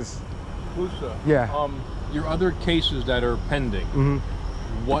titled is. Lusa, Yeah. your other cases that are pending,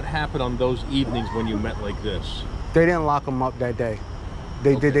 what happened on those evenings when you met like this? They didn't lock them up that day.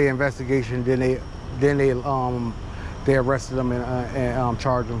 They did their investigation. Then they arrested them and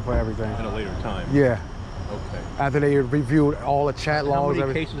charged them for everything. At a later time? Yeah. Okay. After they reviewed all the chat logs. How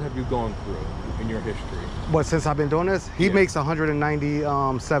many cases have you gone through in your history? But since I've been doing this, he makes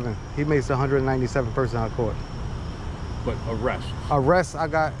 197. He makes 197 person out of court. But arrests? Arrests, I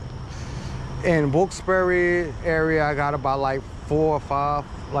got in Wilkes-Barre area. I got about like 4 or 5.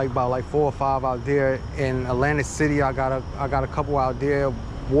 About 4 or 5 out there. In Atlantic City, I got a couple out there.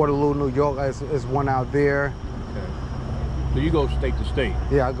 Waterloo, New York is one out there. Okay. So you go state to state?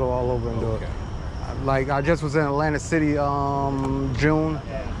 Yeah, I go all over and do it. Like I just was in Atlantic City June.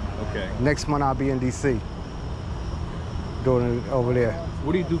 Okay. Next month I'll be in DC. Doing it over there.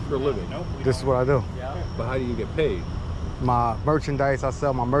 What do you do for a living? This is what I do. But how do you get paid? My merchandise, I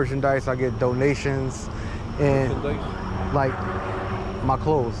sell my merchandise, I get donations and like my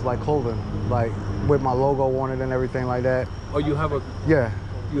clothes, like clothing, like with my logo on it and everything like that. Oh, you have a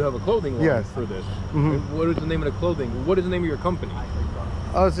you have a clothing line for this. And what is the name of the clothing? What is the name of your company?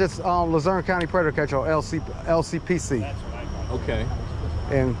 It's just Luzerne County Predator Catcher, LCPC. Okay.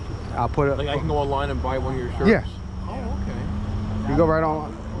 And I'll put it. Like I can go online and buy one of your shirts? Yeah. Oh, okay. You go right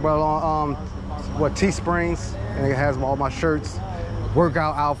on Teesprings, and it has all my shirts,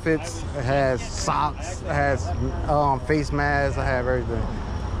 workout outfits. It has socks. It has face masks. I have everything.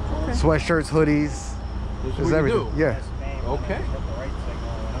 Okay. Sweatshirts, hoodies. This is what everything. You do? Yeah. Okay.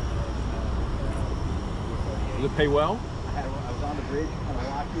 Does it pay well?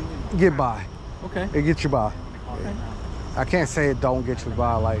 Get by. Okay. It gets you by. Okay. I can't say it don't get you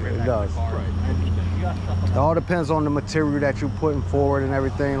by like it does. Right. It all depends on the material that you're putting forward and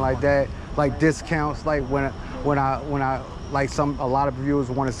everything like that. Like discounts, like when I like a lot of viewers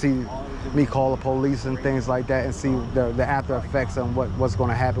want to see me call the police and things like that and see the after effects and what's going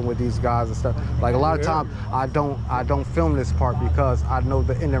to happen with these guys and stuff. Like a lot of times I don't film this part because I know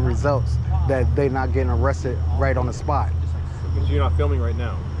the end results that they're not getting arrested right on the spot. So you're not filming right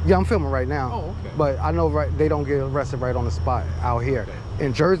now? Yeah, I'm filming right now. Oh, okay. But I know they don't get arrested right on the spot out here. Okay.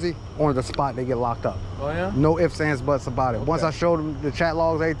 In Jersey, on the spot, they get locked up. Oh, yeah? No ifs, ands, buts about it. Okay. Once I show them the chat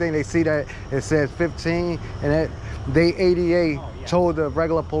logs, everything, they see that it says 15, and that they ADA told the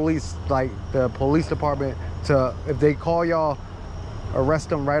regular police, like the police department, to, if they call y'all, arrest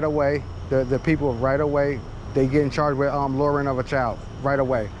them right away. The people right away, they get in charge with luring of a child right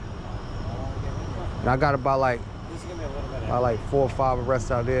away. And I got about like 4 or 5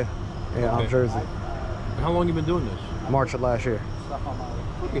 arrests out there in Jersey. And how long you been doing this? March of last year.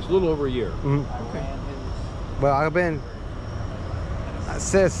 Okay, it's a little over a year. Okay. Well, I've been,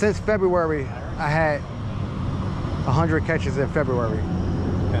 since February, I had 100 catches in February.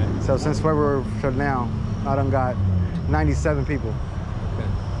 Okay. So since February to now, I done got 97 people. Okay.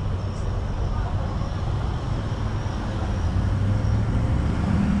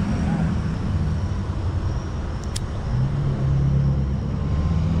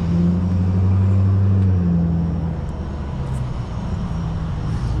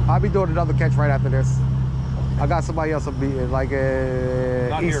 I'll be doing another catch right after this. I got somebody else to be like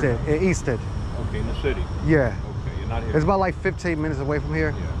Easton. In Easton. Okay, in the city. Yeah. Okay, you're not here. It's about like 15 minutes away from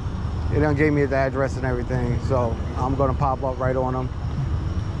here. Yeah. It done gave me the address and everything, so I'm gonna pop up right on them.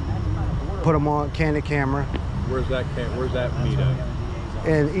 Put them on candid camera. Where's that meet at?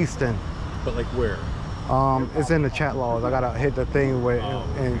 in Easton. But like where? It's in the chat logs. I gotta hit the thing where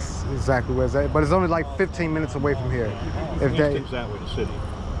and it's exactly where it's at. But it's only like 15 minutes away from here. If that, Easton's that way, the city.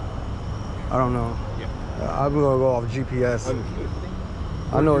 I don't know. Yeah. I'm gonna go off GPS. Understood.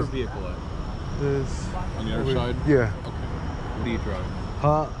 I know Where's it's your vehicle at? this. On the other side? Yeah. Okay. What do you drive?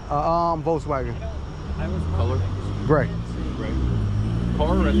 Volkswagen. Color? Gray. Gray.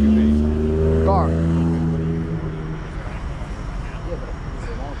 Car or SUV? Car.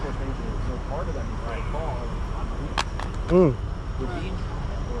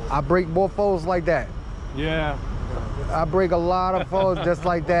 I break more phones like that. Yeah. I break a lot of phones just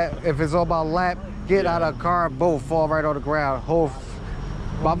like that. If it's on my lap, get out of the car, both fall right on the ground.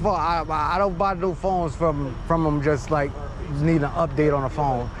 My phone, I don't buy new phones from them just like need an update on the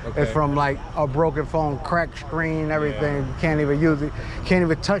phone. Okay. It's from like a broken phone, cracked screen, everything. You can't even use it. Can't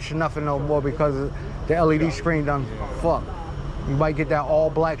even touch nothing no more because the LED screen done fuck. You might get that all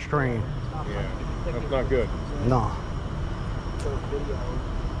black screen. Yeah. That's not good. No.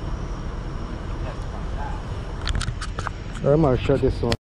 I'm gonna shut this one.